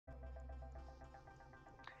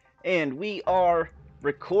And we are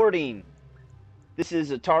recording. This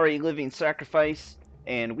is Etari Living Sacrifice,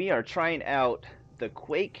 and we are trying out the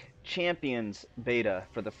Quake Champions beta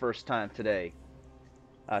for the first time today.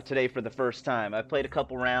 Today for the first time. I played a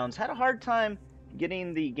couple rounds, had a hard time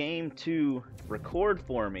getting the game to record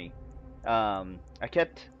for me.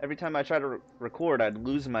 Every time I tried to record, I'd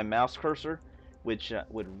lose my mouse cursor, which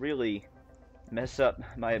would really mess up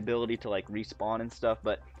my ability to like respawn and stuff.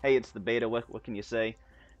 But hey, it's the beta. What can you say?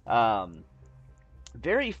 Um,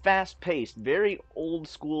 Very fast-paced, very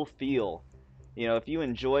old-school feel. You know, if you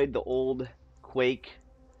enjoyed the old Quake,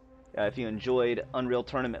 if you enjoyed Unreal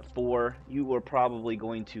Tournament 4, you are probably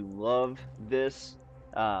going to love this.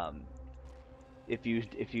 Um, if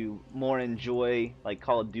you more enjoy like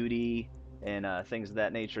Call of Duty and things of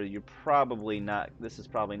that nature, you're probably not. This is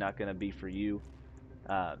probably not going to be for you.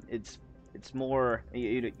 It's more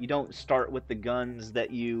you don't start with the guns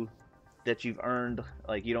that you've earned.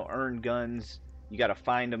 Like, you don't earn guns, you got to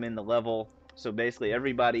find them in the level. So basically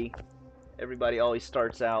everybody always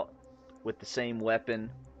starts out with the same weapon,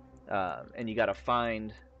 and you got to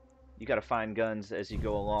find guns as you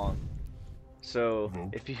go along. So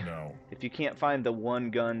if you can't find the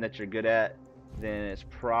one gun that you're good at, then it's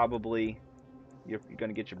probably you're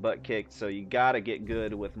gonna get your butt kicked. So you gotta get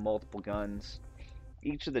good with multiple guns.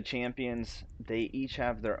 Each of the champions, they each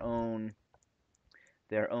have their own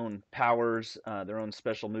powers, their own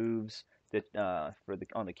special moves that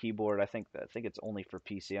on the keyboard. I think it's only for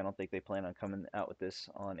PC. I don't think they plan on coming out with this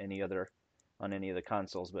on any of the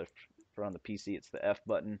consoles. But for on the PC, it's the F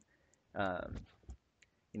button. Um,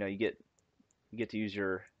 you get to use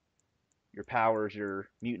your powers, your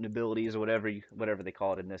mutant abilities, or whatever they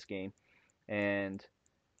call it in this game, and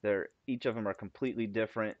each of them are completely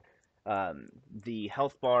different. The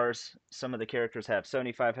health bars, some of the characters have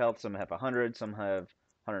 75 health, some have 100, some have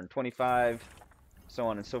 125, so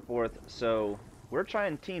on and so forth. So we're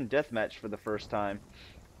trying Team Deathmatch for the first time.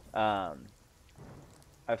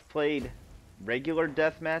 I've played regular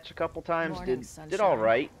Deathmatch a couple times, did all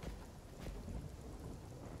right.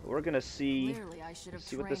 But we're gonna see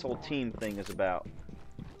what this whole team thing is about.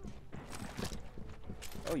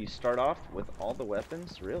 Oh, you start off with all the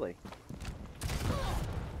weapons? Really?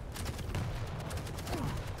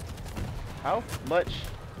 How much?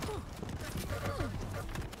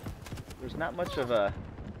 There's not much of a...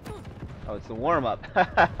 Oh, it's the warm-up.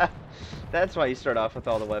 That's why you start off with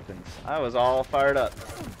all the weapons. I was all fired up.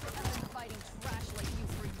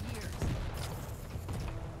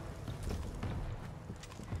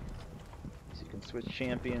 So you can switch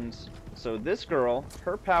champions. So this girl,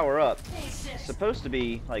 her power-up is supposed to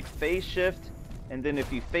be like phase shift, and then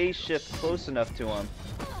if you phase shift close enough to him,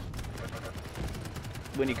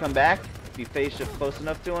 when you come back, if you phase shift close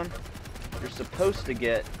enough to him, you're supposed to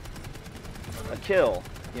get a kill.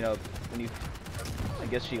 You know, when you, I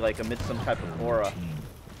guess she like emits some type of aura.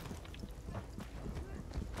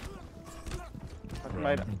 How come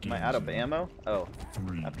am I out of ammo? Oh,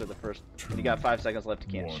 after the first, when you got 5 seconds left,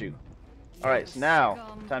 you can't shoot. Alright, so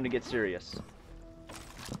now, time to get serious.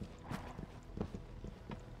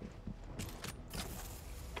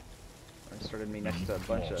 It started me next to a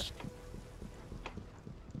bunch of...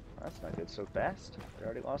 That's not good, so fast. We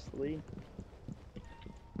already lost the lead.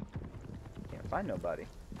 Can't find nobody.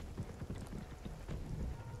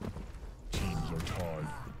 Teams are tied.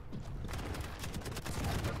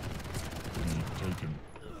 Lead taken.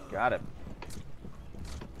 Got him.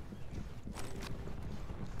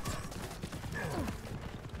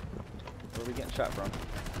 Where are we getting shot from?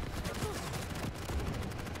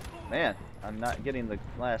 Man, I'm not getting the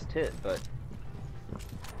last hit, but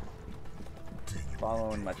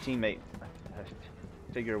following my teammate,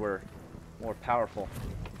 I figure we're more powerful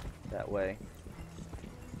that way.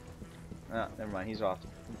 Ah, never mind. He's off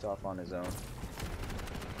on his own.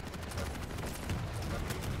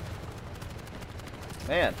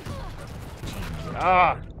 Man.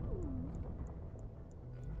 Ah.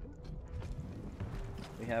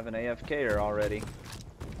 We have an AFKer already.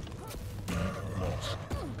 Lost.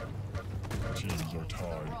 Teams are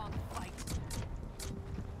tied.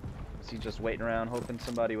 Is he just waiting around hoping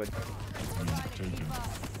somebody would... Lead taken.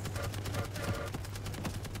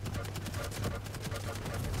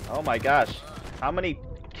 Oh my gosh. How many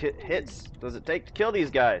hits does it take to kill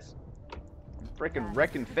these guys? Freaking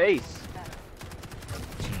wrecking face.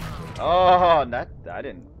 Oh, I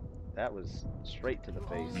didn't. That was straight to the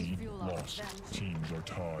face. Lead lost. Teams are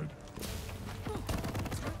tied.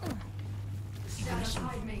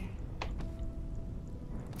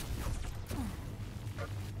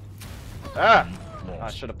 Ah! I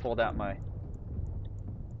should have pulled out my...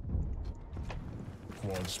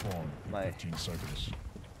 Quad spawn. 15 seconds.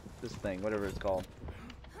 this thing, whatever it's called.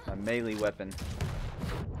 My melee weapon.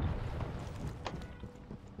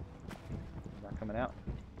 Not coming out.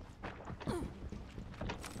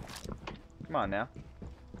 Come on now.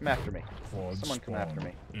 Come after me. Quad Someone come spawn. after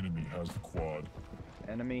me. Enemy has the quad.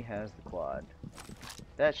 Enemy has the quad.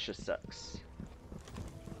 That just sucks.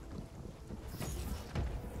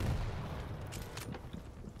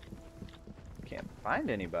 Can't find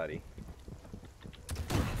anybody.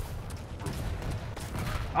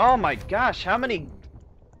 Oh my gosh, how many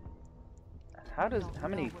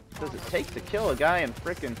does it take to kill a guy in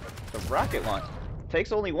frickin' the rocket launch? It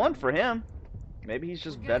takes only one for him. Maybe he's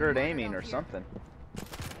just better at aiming or something.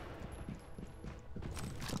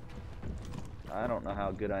 I don't know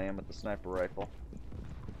how good I am with the sniper rifle.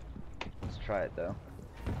 Let's try it though.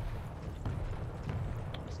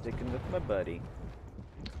 Sticking with my buddy.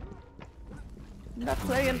 Not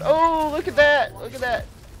playing. Oh, look at that! Look at that!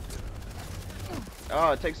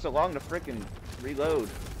 Oh, it takes so long to frickin' reload.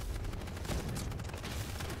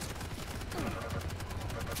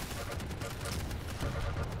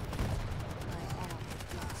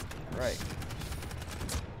 Right.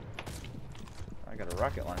 I got a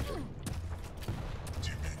rocket launcher.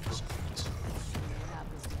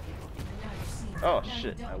 Oh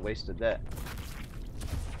shit, I wasted that.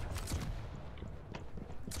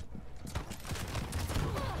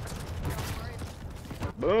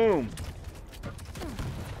 Boom!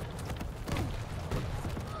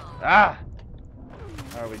 Ah!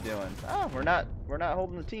 How are we doing? Oh, we're not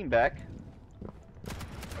holding the team back.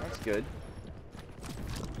 That's good.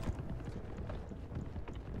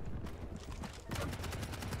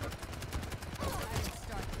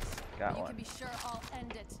 Got one.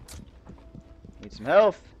 Need some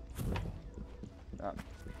health.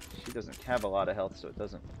 She doesn't have a lot of health, so it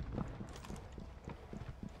doesn't.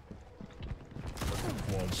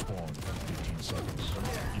 Quad spawn. 15 seconds.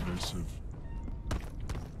 Evasive.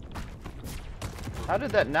 How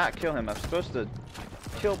did that not kill him? I'm supposed to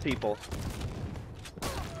kill people.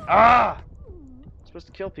 Ah! I'm supposed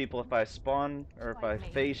to kill people if I spawn or if I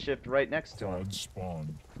phase shift right next to him. Quad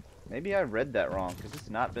spawn. Maybe I read that wrong because it's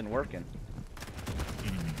not been working.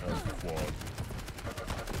 Enemy has the quad.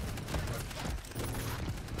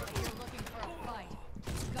 You're looking for a fight.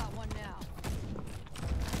 Got one now.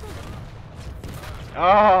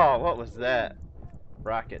 Oh, what was that?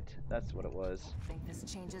 Rocket. That's what it was. I think this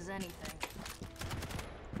changes anything.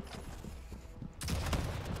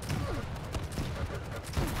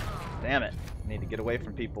 Damn it. Need to get away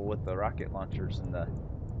from people with the rocket launchers and the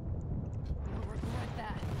You'll regret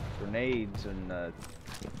that. grenades and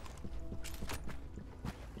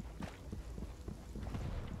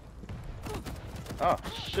oh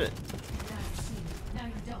shit. Now you see me. Now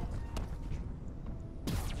you don't.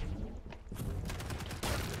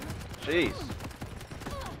 Jeez.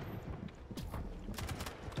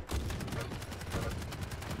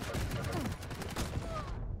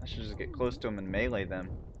 I should just get close to him and melee them.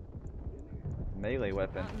 Melee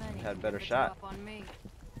weapon had better shot. On me.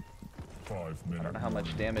 5 minutes. I don't know how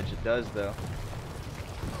much damage it does though.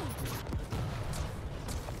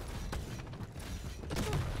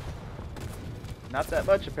 Not that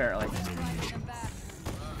much apparently.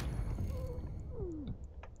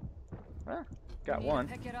 Well, got one.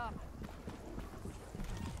 Pick it up.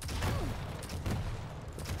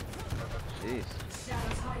 Jeez.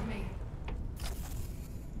 Shadows hide me.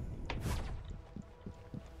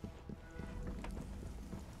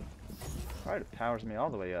 Alright, it powers me all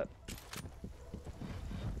the way up.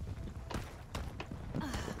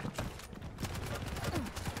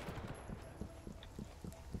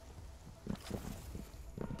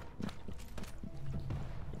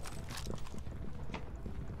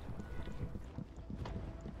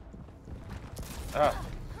 Ah.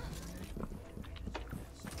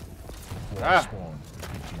 Quad Ah. spawn.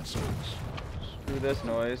 15 seconds. Screw this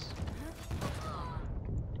noise.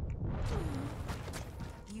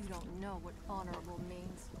 You don't know what honorable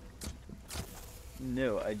means.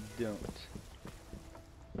 No, I don't.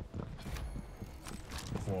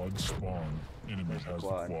 Quad spawn. Enemy There's the has the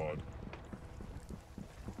quad. quad.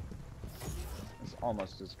 It's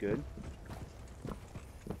almost as good.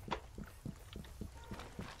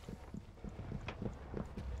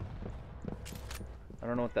 I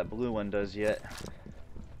don't know what that blue one does yet.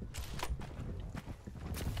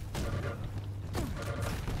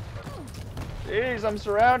 Jeez, I'm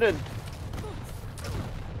surrounded.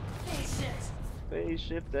 Phase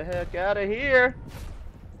shift the heck out of here.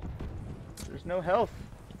 There's no health.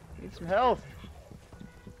 Need some health.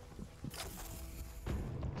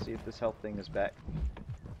 Let's see if this health thing is back.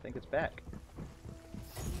 I think it's back.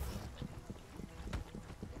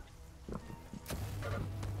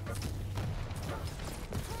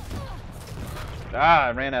 Ah,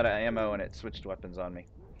 I ran out of ammo and it switched weapons on me.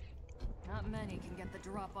 Not many can get the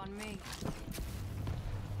drop on me.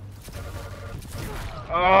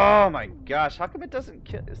 Oh my gosh, how come it doesn't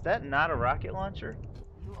kill? Is that not a rocket launcher?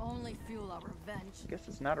 You only fuel our revenge. I guess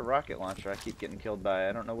it's not a rocket launcher I keep getting killed by.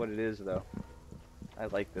 I don't know what it is though. I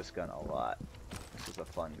like this gun a lot. This is a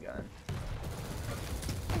fun gun.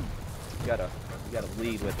 You gotta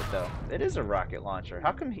lead with it though. It is a rocket launcher.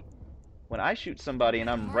 How come when I shoot somebody and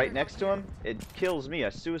I'm right next to him, it kills me,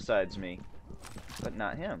 it suicides me, but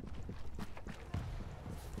not him?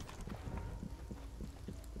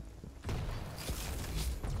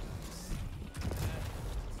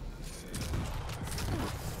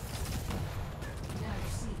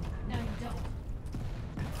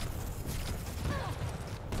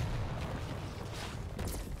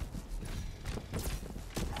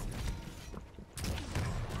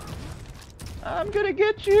 I'm gonna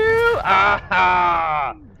get you!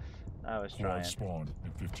 Ah! I was trying. Quad spawn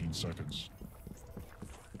in 15 seconds.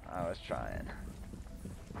 I was trying.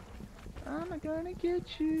 I'm gonna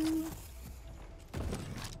get you.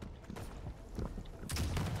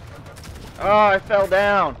 Oh, I fell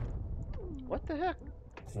down. What the heck?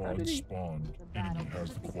 Quad spawn. Enemy has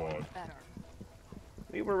the quad. Better.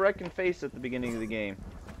 We were wrecking face at the beginning of the game.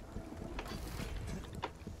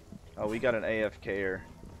 Oh, we got an AFKer.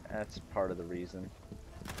 That's part of the reason.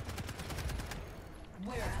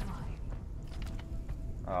 Where am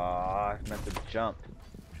I? Aw, I meant to jump.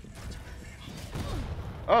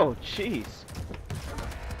 Oh, jeez.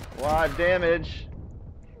 Quad damage.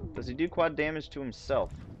 Does he do quad damage to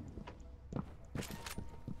himself?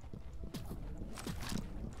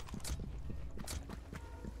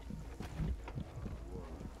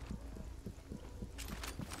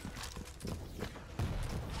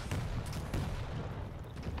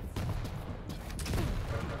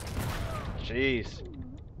 Jeez.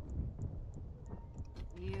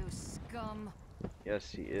 You scum.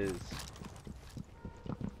 Yes, he is.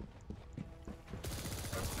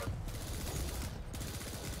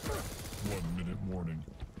 One minute warning.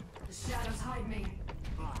 The shadows hide me.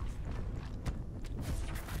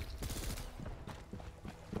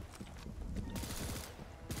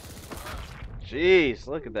 Jeez,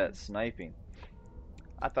 look at that sniping.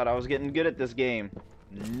 I thought I was getting good at this game.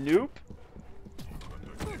 Nope.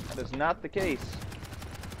 That is not the case.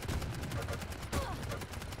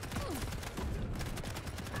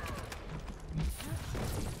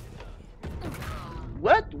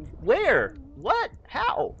 What? Where? What?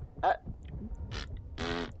 How?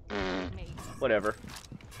 Whatever.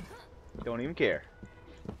 Don't even care.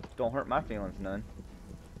 Don't hurt my feelings none.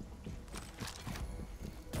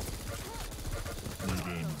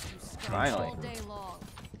 Finally. All day long.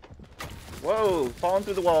 Whoa, falling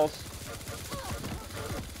through the walls.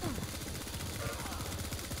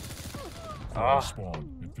 Quad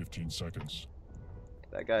spawn in 15 seconds.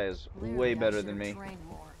 That guy is Clearly, way I better should than me. train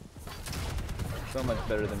more. So much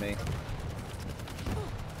better than me.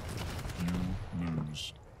 You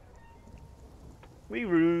lose. We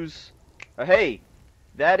ruse. Hey,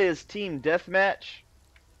 that is Team Deathmatch.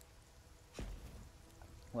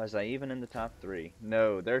 Was I even in the top 3?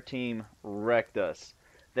 No, their team wrecked us.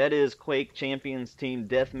 That is Quake Champions Team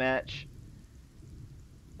Deathmatch.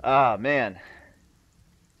 Ah, man.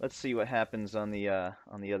 Let's see what happens on the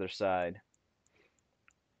other side.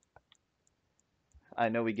 I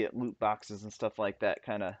know we get loot boxes and stuff like that,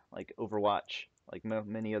 kind of like Overwatch, like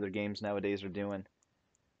many other games nowadays are doing.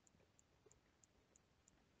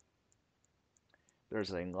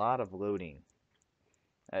 There's a lot of loading.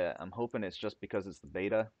 I'm hoping it's just because it's the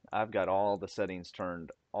beta. I've got all the settings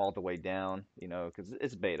turned all the way down, you know, because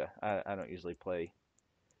it's beta. I don't usually play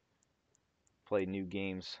new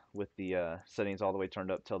games with the settings all the way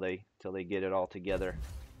turned up till they get it all together.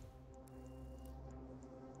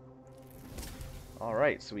 All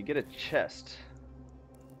right, so we get a chest.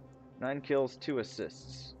 9 kills, 2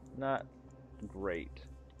 assists. Not great.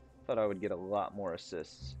 Thought I would get a lot more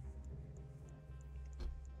assists.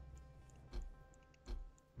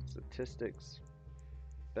 Statistics.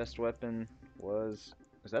 Best weapon was...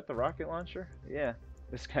 Is that the rocket launcher? Yeah.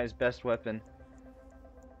 This guy's best weapon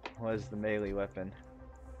was the melee weapon.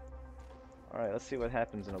 Alright, let's see what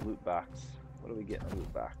happens in a loot box. What do we get in a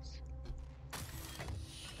loot box?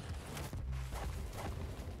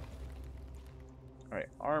 Alright,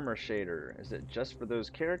 armor shader. Is it just for those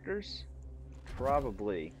characters?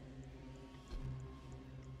 Probably.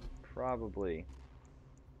 Probably.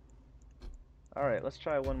 Alright, let's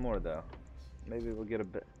try one more though. Maybe we'll get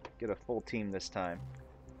a full team this time.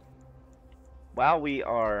 While we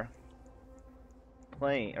are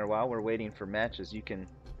playing, or while we're waiting for matches, you can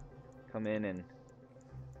come in and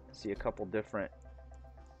see a couple different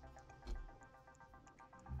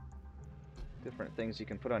different things you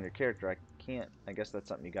can put on your character. I can't. I guess that's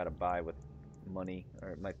something you gotta buy with money, or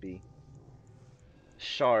it might be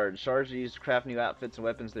shards. Shards are used to craft new outfits and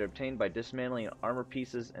weapons that are obtained by dismantling armor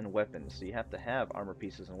pieces and weapons. So you have to have armor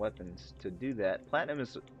pieces and weapons to do that. Platinum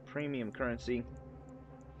is premium currency.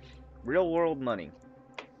 Real world money.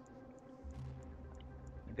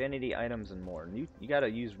 Vanity items and more. You gotta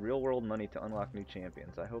use real world money to unlock new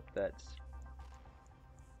champions. I hope that's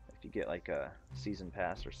if you get like a season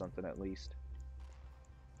pass or something at least.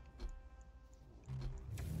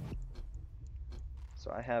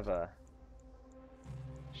 So I have a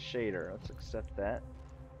shader. Let's accept that.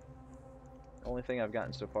 The only thing I've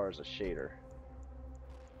gotten so far is a shader.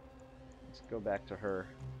 Let's go back to her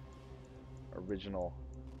original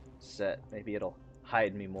set. Maybe it'll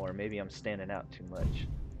hide me more. Maybe I'm standing out too much.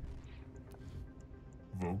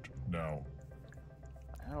 Vote now.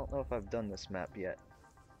 I don't know if I've done this map yet.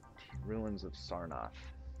 Ruins of Sarnath.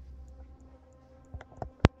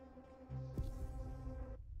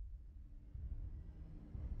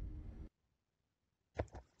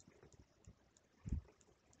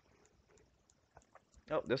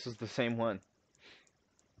 Oh, this is the same one.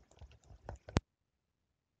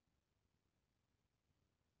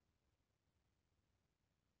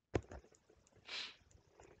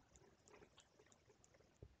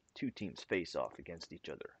 Two teams face off against each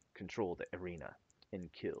other. Control the arena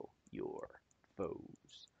and kill your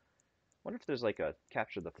foes. Wonder if there's like a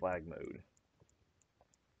capture the flag mode.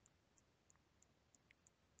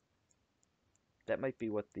 That might be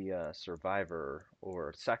what the survivor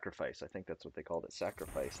or sacrifice, I think that's what they called it,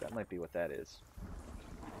 sacrifice. That might be what that is.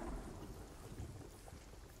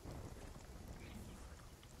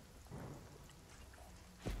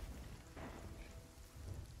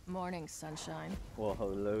 Morning, sunshine. Well,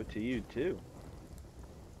 hello to you too.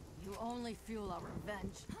 You only fuel our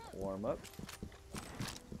revenge. Warm up.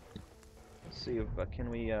 Let's see if can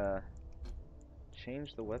we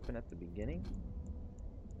change the weapon at the beginning?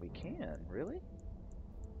 We can, really?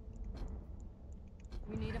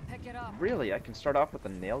 We need to pick it up. Really? I can start off with a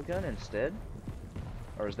nail gun instead?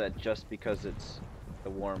 Or is that just because it's the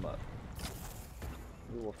warm up?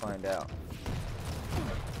 We will find out.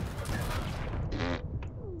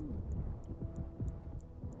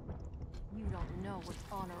 You don't know what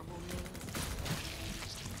honorable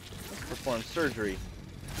means. Let's perform surgery.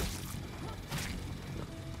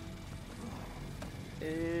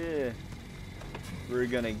 We're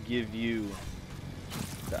gonna give you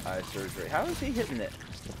the eye surgery. How is he hitting it?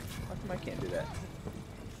 How come I can't do that?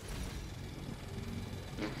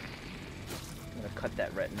 I'm gonna cut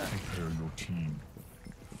that retina. Prepare your team.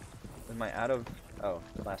 Am I out of... Oh,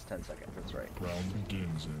 the last 10 seconds. That's right. Round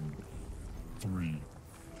begins in 3,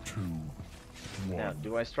 2, 1. Now,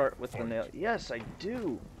 do I start with the nail? Yes, I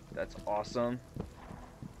do! That's awesome.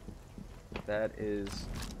 That is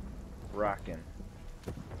rockin'.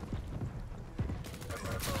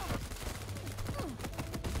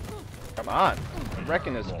 Come on! I'm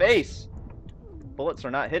wrecking his face! Bullets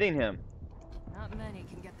are not hitting him. Not many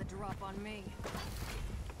can get the drop on me.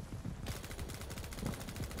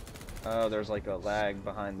 Oh, there's like a lag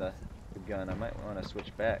behind the gun. I might want to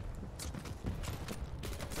switch back.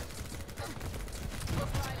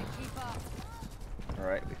 Try to keep up.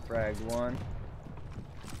 Alright, we fragged one.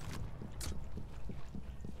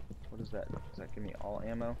 What is that? Does that give me all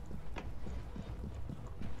ammo?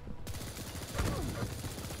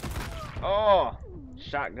 Oh!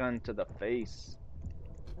 Shotgun to the face.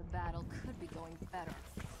 The battle could be going better.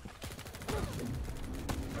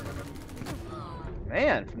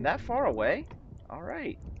 Man, from that far away?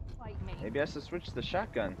 Alright. Fight me. Maybe I should switch to the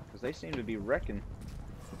shotgun, because they seem to be wrecking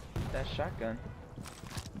that shotgun.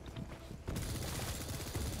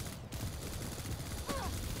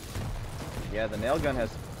 Yeah, the nail gun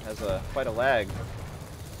has quite a lag.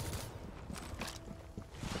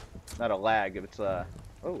 Not a lag, it's a...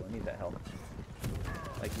 Oh, I need that help.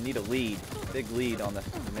 Like, you need a lead. Big lead on the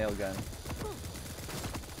nail gun.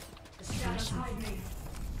 The shadows hide me.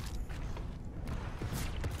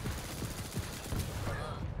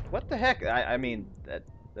 What the heck? I mean,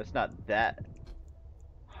 that's not that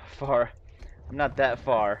far. I'm not that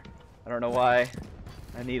far. I don't know why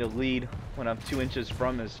I need a lead when I'm 2 inches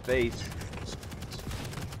from his face.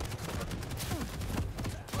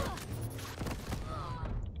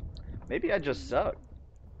 Maybe I just suck.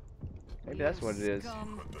 Maybe that's what it is.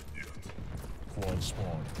 Quad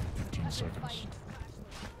spawn, 15 seconds.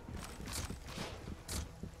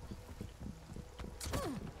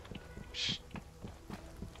 Shh.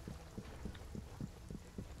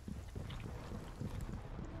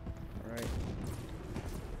 Alright.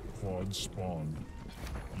 Quad spawned.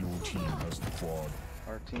 Your team has the quad.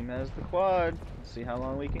 Our team has the quad. Let's see how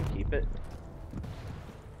long we can keep it.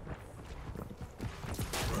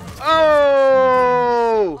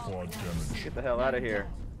 Oh! Quad damage. Get the hell out of here.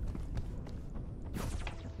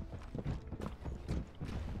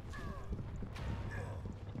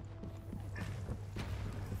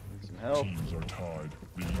 Need some help. Teams are tied.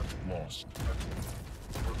 Lead lost.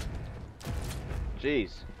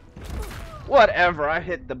 Jeez. Whatever, I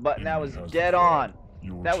hit the button. That was dead on.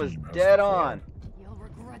 That was dead on. You'll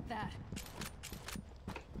regret that.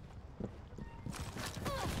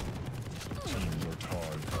 Teams are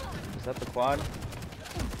tied. Is that the quad?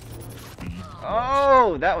 Lead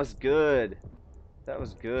Oh, that was good. That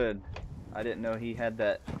was good. I didn't know he had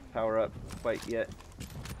that power up quite yet.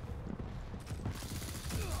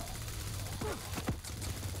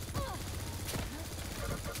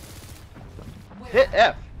 Hit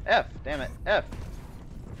F. F. Damn it. F.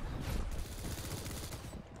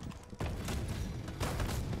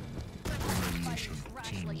 Humiliation.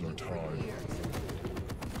 Teams are tied.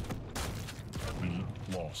 Lead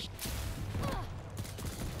lost.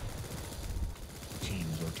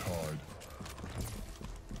 Teams are tied.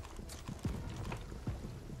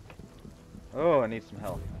 Oh, I need some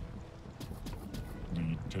help.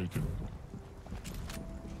 Lead taken.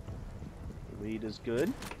 The lead is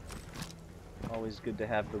good. Always good to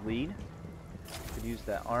have the lead. Could use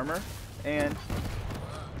that armor, and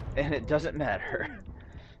it doesn't matter.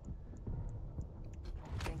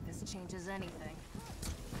 I think this changes anything.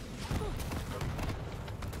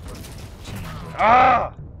 Teams are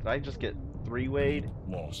Ah! Did I just get three-wayed?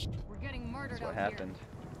 lost. We're getting murdered That's what out happened.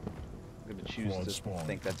 I'm gonna choose Quad to spawn.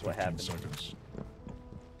 think that's what 15 happened. seconds.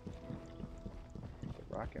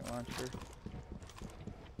 The rocket launcher. here.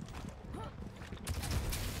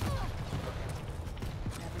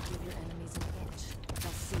 Never give your enemies an inch.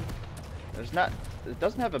 They'll see it. There's not. It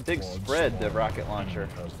doesn't have a big Quad spread. The spawn. rocket launcher.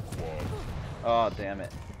 Enemy has the quad. Oh, damn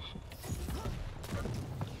it.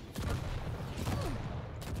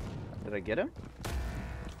 Did I get him?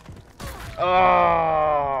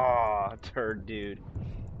 Oh, turd dude.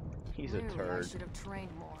 He's a Clearly, I turd. should have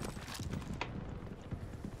trained more.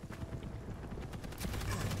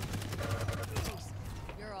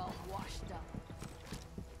 You're all washed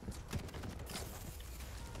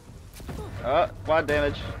up. Quad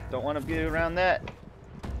damage. Don't want to be around that.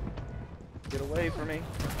 Get away from me.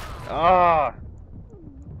 Ah!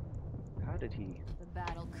 How did he The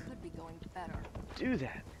battle could be going better. do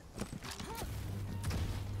that?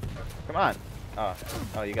 Come on.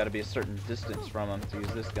 Oh, you got to be a certain distance from him to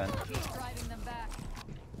use this gun. Keep driving them back.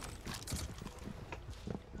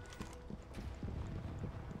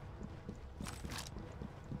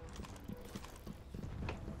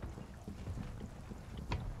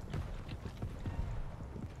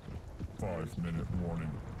 Five-minute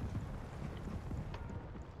warning.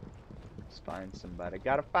 Let's find somebody.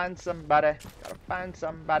 Gotta find somebody. Gotta find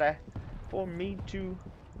somebody for me to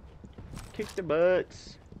kick the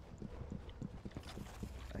butts.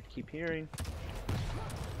 I keep hearing.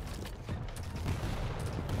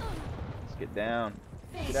 Let's get down.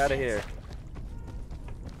 Get out of here.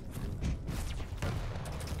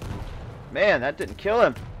 Man, that didn't kill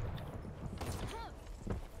him.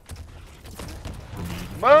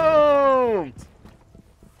 Boom!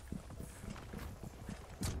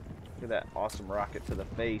 Look at that awesome rocket to the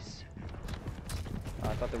face. I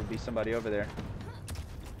thought there would be somebody over there.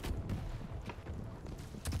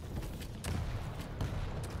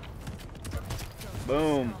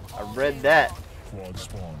 Boom! I read that. Quad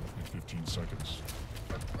spawn in 15 seconds.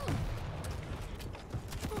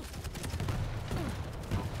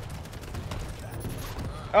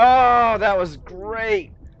 Oh, that was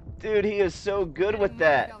great! Dude, he is so good with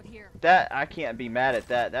that. Out here. That, I can't be mad at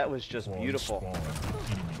that. That was just Quad beautiful. spawn.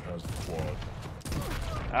 Enemy has the quad.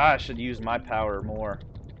 I should use my power more.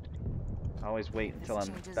 I always wait until I'm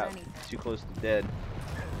changes about anything. too close to dead.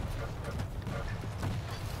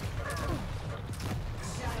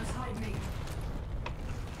 Shadows hide me.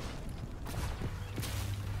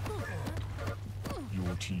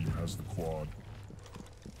 Your team has the quad.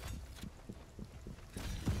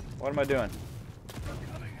 What am I doing?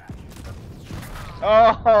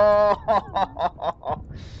 Oh!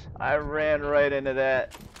 I ran right into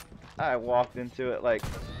that. I walked into it like...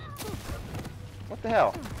 What the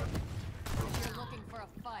hell? If you're looking for a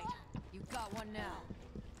fight, you got one now.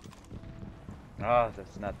 Oh,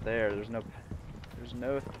 that's not there. There's no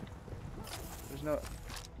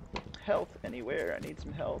health anywhere. I need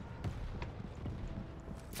some health.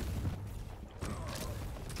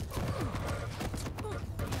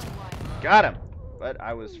 Got him. But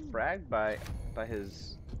I was fragged by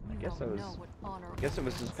his. I guess it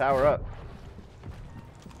was his power up.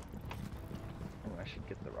 I should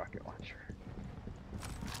get the rocket launcher.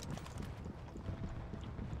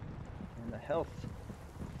 And the health.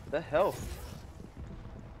 The health.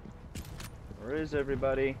 Where is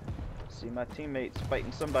everybody? I see my teammates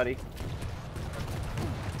fighting somebody.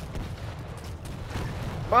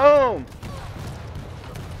 Boom!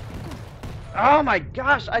 Oh my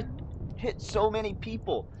gosh, I hit so many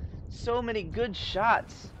people. So many good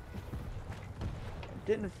shots.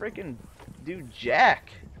 Didn't freaking do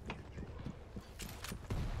jack.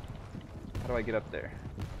 How do I get up there?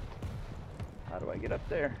 How do I get up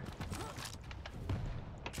there?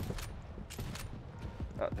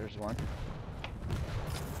 Oh, there's one.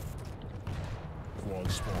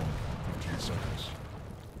 Quad spawn, 15 seconds.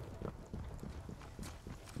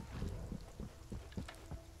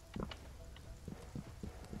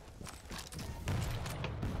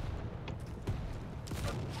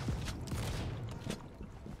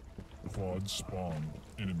 Quad spawn.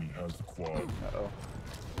 Enemy has the quad. Uh-oh.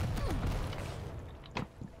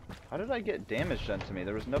 How did I get damage done to me?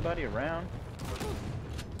 There was nobody around.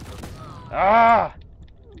 Ah!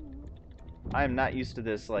 I am not used to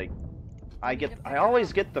this. Like, I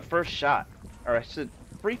always get the first shot, or I should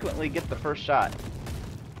frequently get the first shot,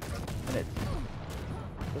 and it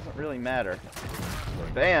doesn't really matter.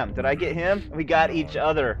 Bam! Did I get him? We got each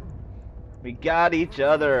other. We got each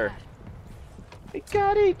other. We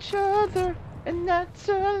got each other, and that's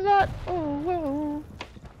a lot. Oh, whoa.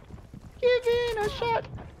 Giving a shot,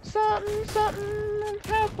 something, something,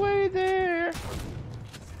 halfway there.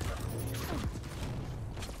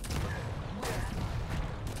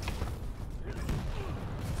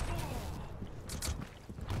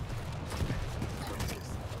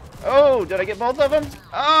 Oh, did I get both of them?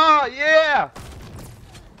 Oh, yeah!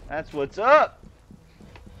 That's what's up.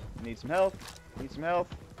 Need some health. Need some health.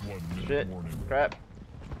 1 minute Shit. warning. Crap.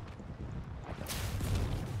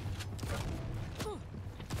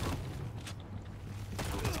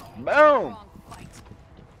 Boom!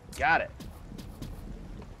 Got it.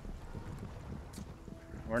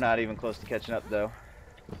 We're not even close to catching up, though.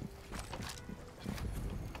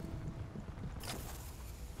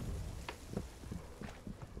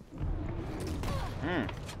 Hmm.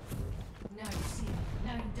 Now you see,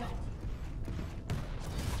 now you don't.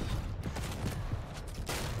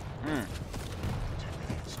 Hmm.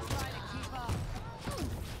 Try to keep up.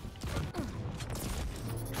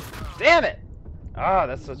 Damn it! Ah,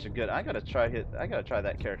 that's such a good. I gotta try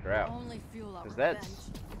that character out. Only fuel up Cause revenge.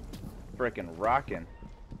 that's frickin' rocking.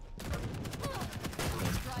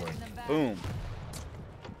 Driving them back. Boom.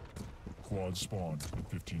 Quad spawn in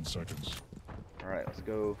 15 seconds. Alright, let's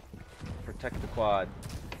go protect the quad.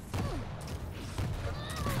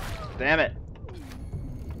 Damn it!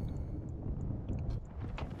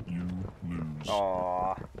 You lose.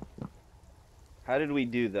 Aw. How did we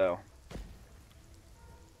do, though?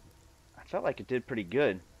 I felt like it did pretty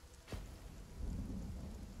good.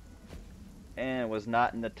 And was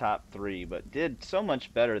not in the top 3, but did so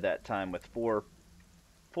much better that time with four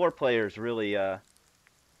players really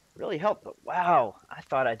really helped. But wow, I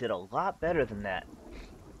thought I did a lot better than that.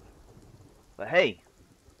 But hey,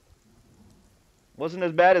 wasn't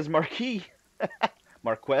as bad as Marquis.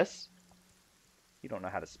 Marquez. You don't know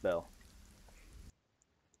how to spell.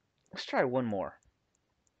 Let's try one more.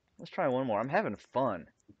 Let's try one more. I'm having fun.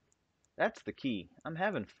 That's the key. I'm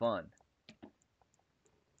having fun.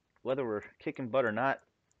 Whether we're kicking butt or not,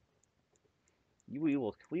 we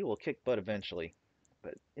will kick butt eventually.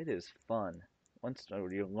 But it is fun. Once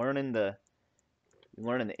you're learning the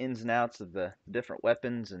ins and outs of the different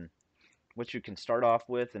weapons and what you can start off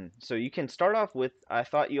with, and so you can start off with. I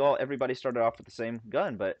thought everybody started off with the same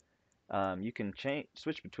gun, but you can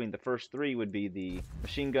switch between the first 3 would be the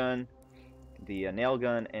machine gun, the nail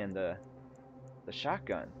gun, and the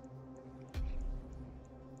shotgun.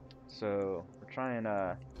 So we're trying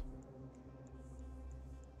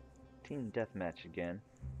Team Deathmatch again.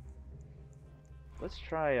 Let's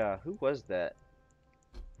try who was that?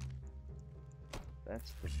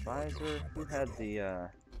 That's the visor. Who had the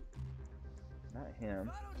not him.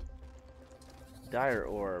 Dire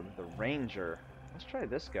Orb, the Ranger. Let's try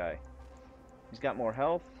this guy. He's got more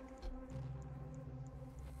health.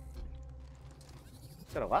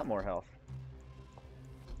 He's got a lot more health.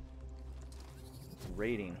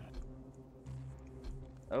 Rating.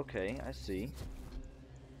 Okay, I see.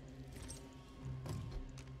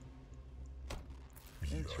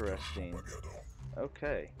 Interesting.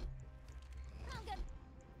 Okay.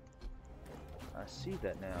 I see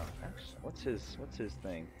that now. Actually, what's his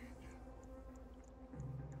thing?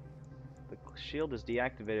 The shield is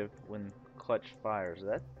deactivated when clutch fires.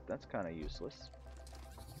 That's kind of useless.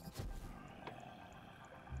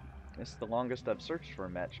 It's the longest I've searched for a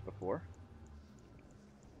match before.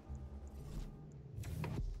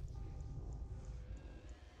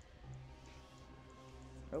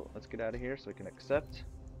 Oh, let's get out of here so we can accept.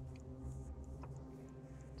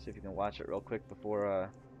 See if you can watch it real quick before,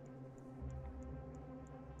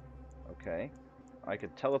 okay. I could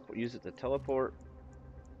use it to teleport.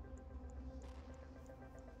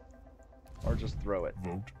 Or just throw it.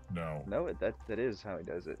 Vote now. No, that is how he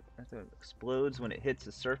does it. It explodes when it hits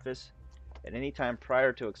the surface. At any time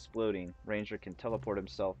prior to exploding, Ranger can teleport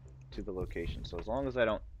himself to the location. So as long as I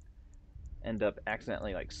don't end up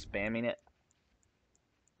accidentally like spamming it,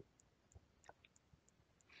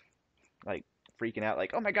 like freaking out,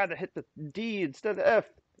 like, oh my god, that hit the D instead of the F,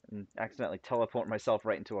 and accidentally teleport myself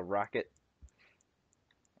right into a rocket,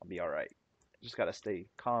 I'll be alright. Just gotta stay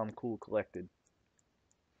calm, cool, collected.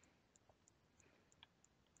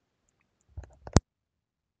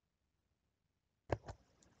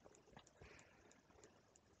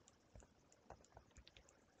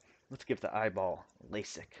 Let's give the eyeball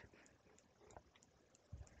LASIK.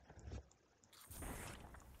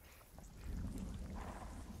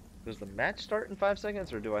 Does the match start in 5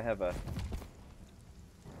 seconds, or do I have a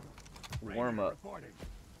warm-up?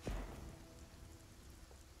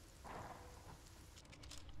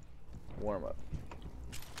 Warm-up.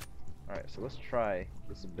 Alright, so let's try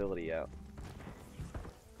this ability out.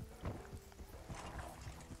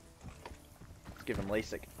 Let's give him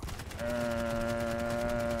LASIK.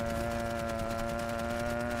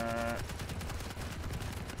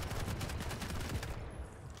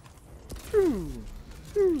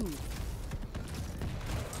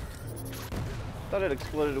 Thought it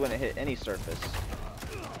exploded when it hit any surface.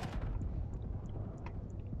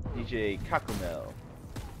 DJ Kakumel.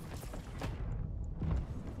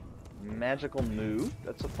 Magical move.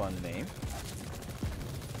 That's a fun name.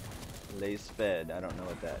 Lay sped. I don't know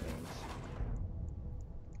what that means.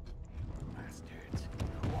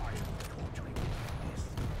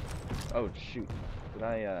 Oh shoot. Did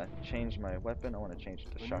I change my weapon? I want to change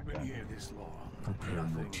it to shotgun. Prepare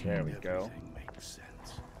your team. There we go.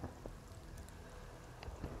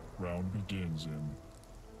 Round begins in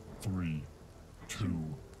 3, 2,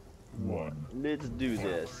 1. Let's do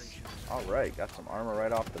this. Alright, got some armor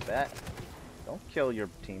right off the bat. Don't kill your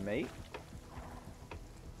teammate.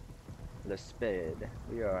 Le Sped.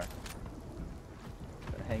 We are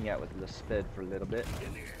gonna hang out with Le Sped for a little bit.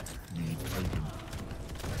 Lead taken.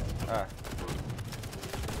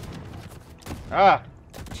 Ah!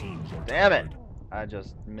 Teams are Damn it! tied. I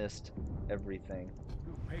just missed everything.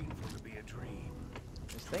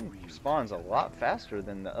 This thing spawns a lot faster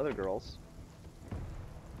than the other girls.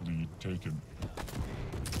 Lead taken.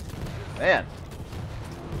 Man!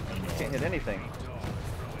 Hang on. Can't hit anything.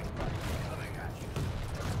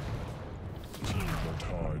 Teams are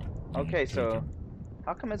tied. Lead Okay, so taken.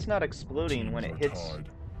 how come it's not exploding when it Teams are hits tied.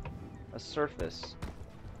 a surface?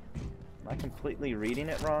 Am I completely reading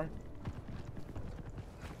it wrong?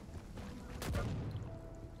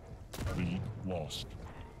 Lead lost.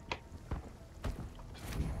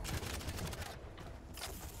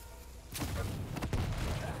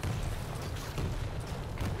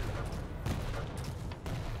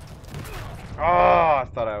 Oh, I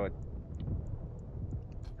thought I would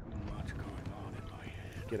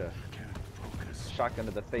get a shotgun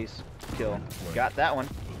to the face kill. Got that one.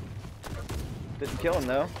 Didn't kill him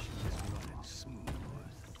though.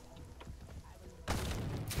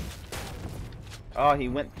 Oh, he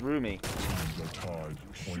went through me. Teams are tied.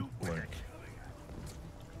 Point blank.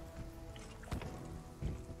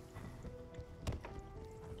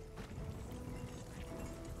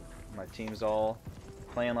 My team's all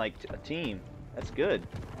playing like a team. That's good.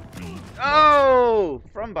 Lead Oh!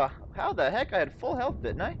 From behind. How the heck? I had full health,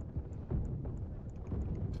 didn't I?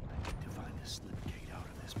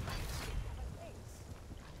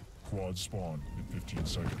 quad spawn in 15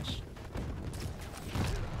 seconds.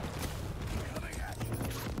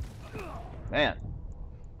 Man.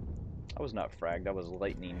 I was not fragged. I was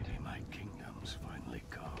lightninged. My kingdom's finally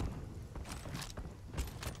come.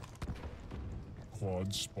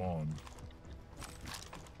 Quad spawn.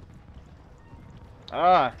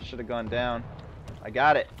 Ah! Should have gone down. I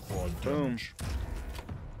got it. Quad Boom. damage.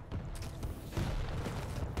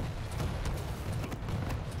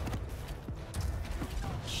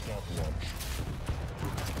 Stopwatch.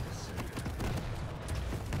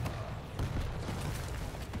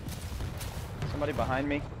 Somebody behind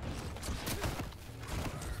me.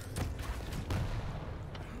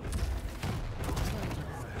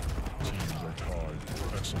 Teams are tied.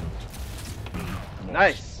 Excellent. Lead lost.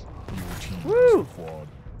 Nice. Your team Woo! has the quad.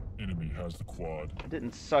 Enemy has the quad. I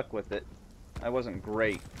didn't suck with it. I wasn't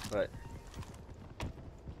great, but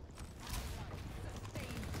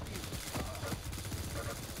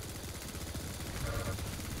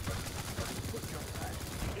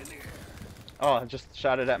oh, I just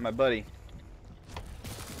shot it at my buddy.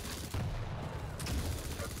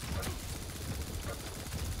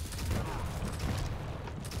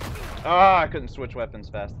 Ah, I couldn't switch weapons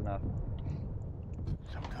fast enough.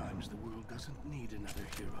 Sometimes the world doesn't need another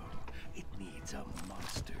hero. It needs a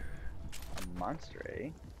monster. A monster, eh?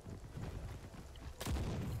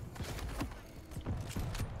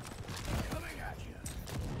 Coming at you.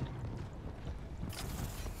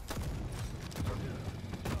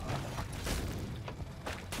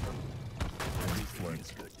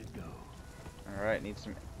 Everything's good to go. Alright, need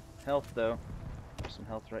some health though. There's some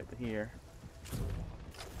health right here.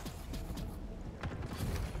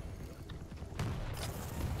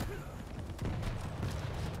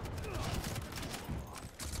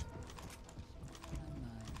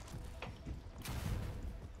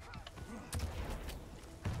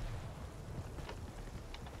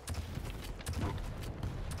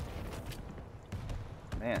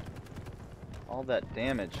 Man, all that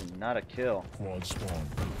damage and not a kill. Quad spawn,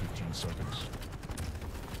 15 seconds.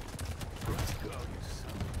 Let's go, you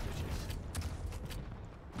son of bitches.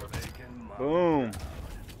 Making my Boom.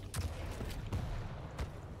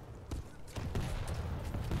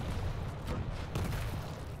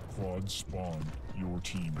 Quad spawn. Your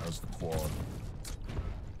team has the quad.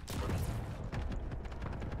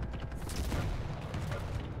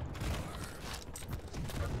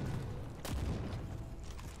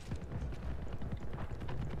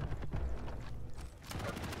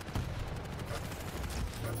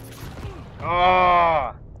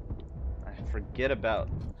 Oh! I forget about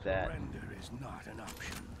that. Surrender is not an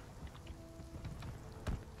option.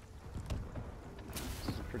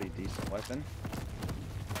 This is a pretty decent weapon.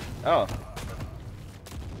 Oh.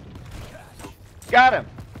 Got him!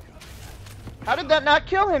 How did that not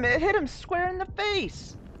kill him? It hit him square in the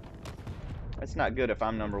face! That's not good if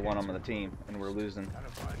I'm number one on the team and we're losing. Gotta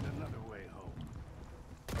find another way home.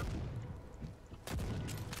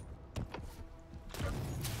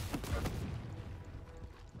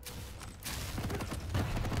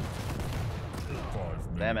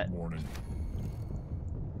 Damn it. Warning.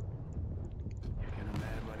 Can a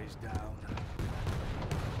man when he's down?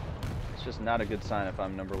 It's just not a good sign if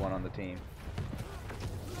I'm number one on the team.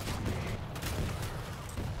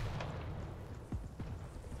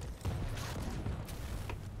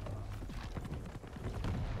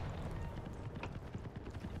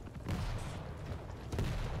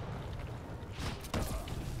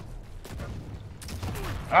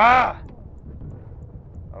 Ah!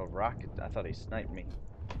 Oh, rocket. I thought he sniped me.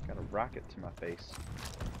 Got a rocket to my face.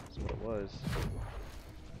 That's what it was.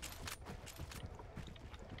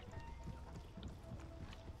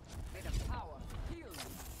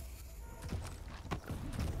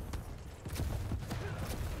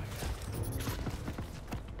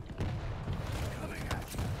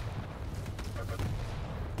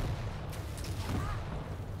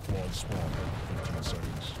 Quad spawn, 15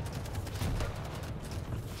 seconds.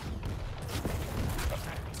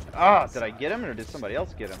 Ah, did I get him or did somebody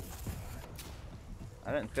else get him?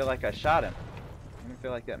 I didn't feel like I shot him. I didn't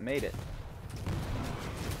feel like that made it.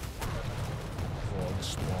 Quad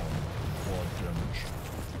spawn, quad damage.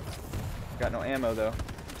 Got no ammo though.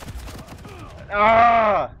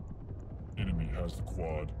 Ah! Enemy has the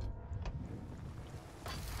quad.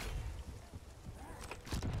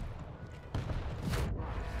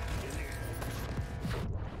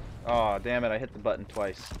 Oh, damn it, I hit the button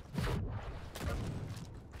twice.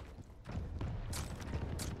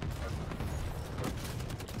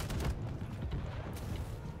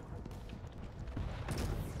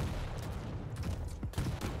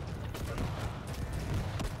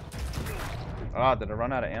 Ah, did I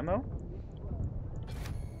run out of ammo?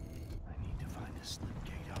 I need to find a slip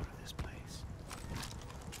gate out of this place.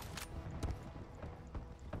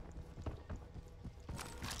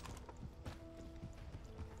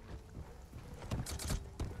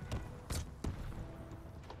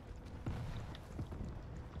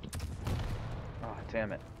 Oh,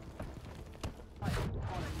 damn it.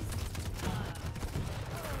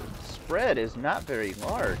 Spread is not very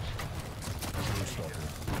large. Excellent.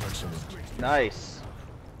 Nice.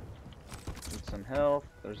 Need some health.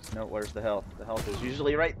 There's no, where's the health? The health is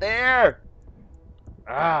usually right there!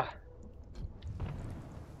 Ah!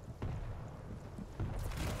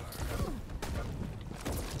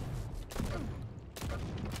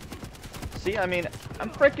 See, I mean, I'm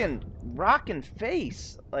freaking rocking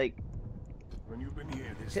face. Like, When you've been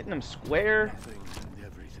here, this hitting him square nothing and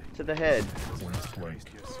everything. to the head. Point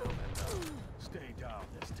blank. Yourself and stay down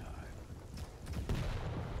this time.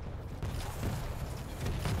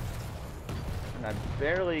 And I'm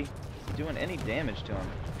barely doing any damage to him.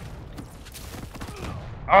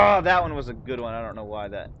 Oh, that one was a good one. I don't know why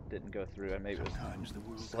that didn't go through. Maybe it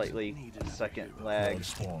was slightly a second lag Quad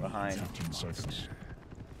spawn in behind. 15 seconds.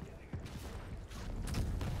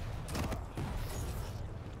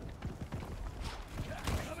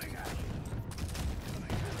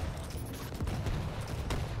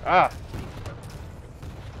 Ah!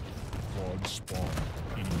 Quad spawn.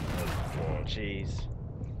 Enemy has quad. Jeez.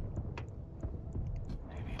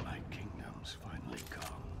 Maybe my kingdom's finally come.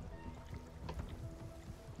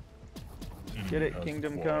 Enemy Get it, has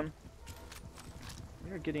Kingdom quad. Come.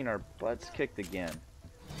 We're getting our butts kicked again.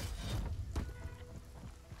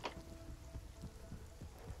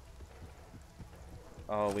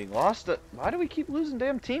 Oh, we lost it. Why do we keep losing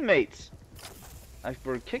damn teammates?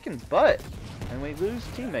 We're kicking butt, and we lose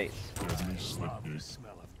teammates. Deadly slip Love the dig.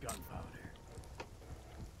 smell of gunpowder.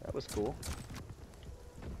 That was cool.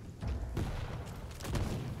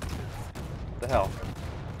 What the hell?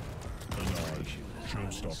 Annihilate.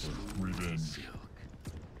 Showstopper. Revenge. Silk.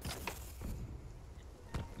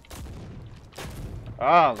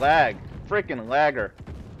 Ah, lag. Freaking lagger.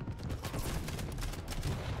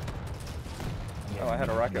 Oh, I had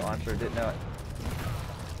a rocket launcher, didn't know it.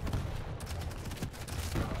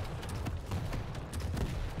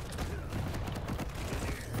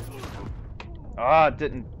 Ah, it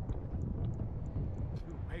didn't.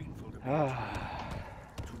 Too painful to be Ah,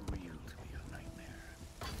 too real to be a nightmare.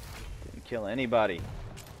 didn't kill anybody.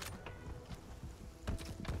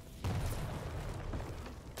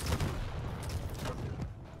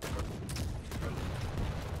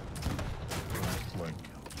 Flank.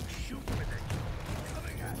 Shoot with it.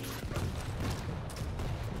 Coming at you.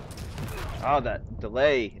 Oh, that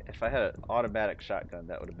delay. If I had an automatic shotgun,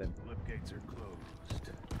 that would have been Flip gates are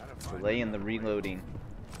closed. Gotta find delay in the another way. reloading.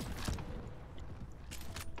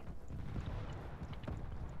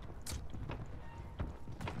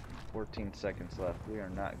 $14 seconds left. We are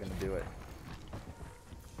not going to do it.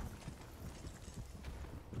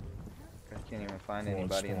 I can't even find Quad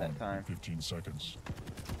anybody in that spawn time. in 15 seconds.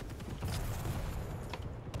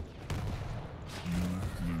 You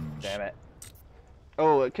lose. Damn it.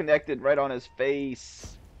 Oh, it connected right on his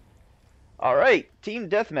face. Alright, Team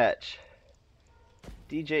Deathmatch.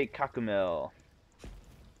 DJ Kakumel.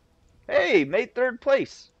 Hey, made 3rd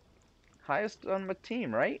place. Highest on my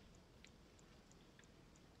team, right?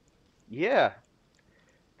 Yeah.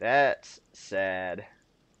 That's sad.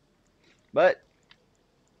 But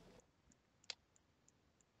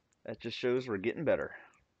that just shows we're getting better.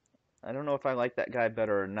 I don't know if I like that guy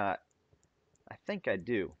better or not. I think I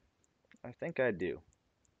do. I think I do.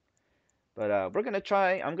 But we're gonna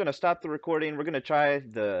try. I'm gonna stop the recording. We're gonna try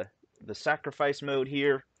the sacrifice mode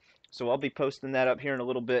here. So I'll be posting that up here in a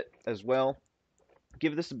little bit as well.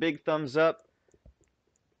 Give this a big thumbs up.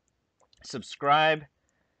 Subscribe.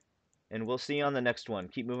 And we'll see you on the next one.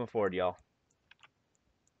 Keep moving forward, y'all.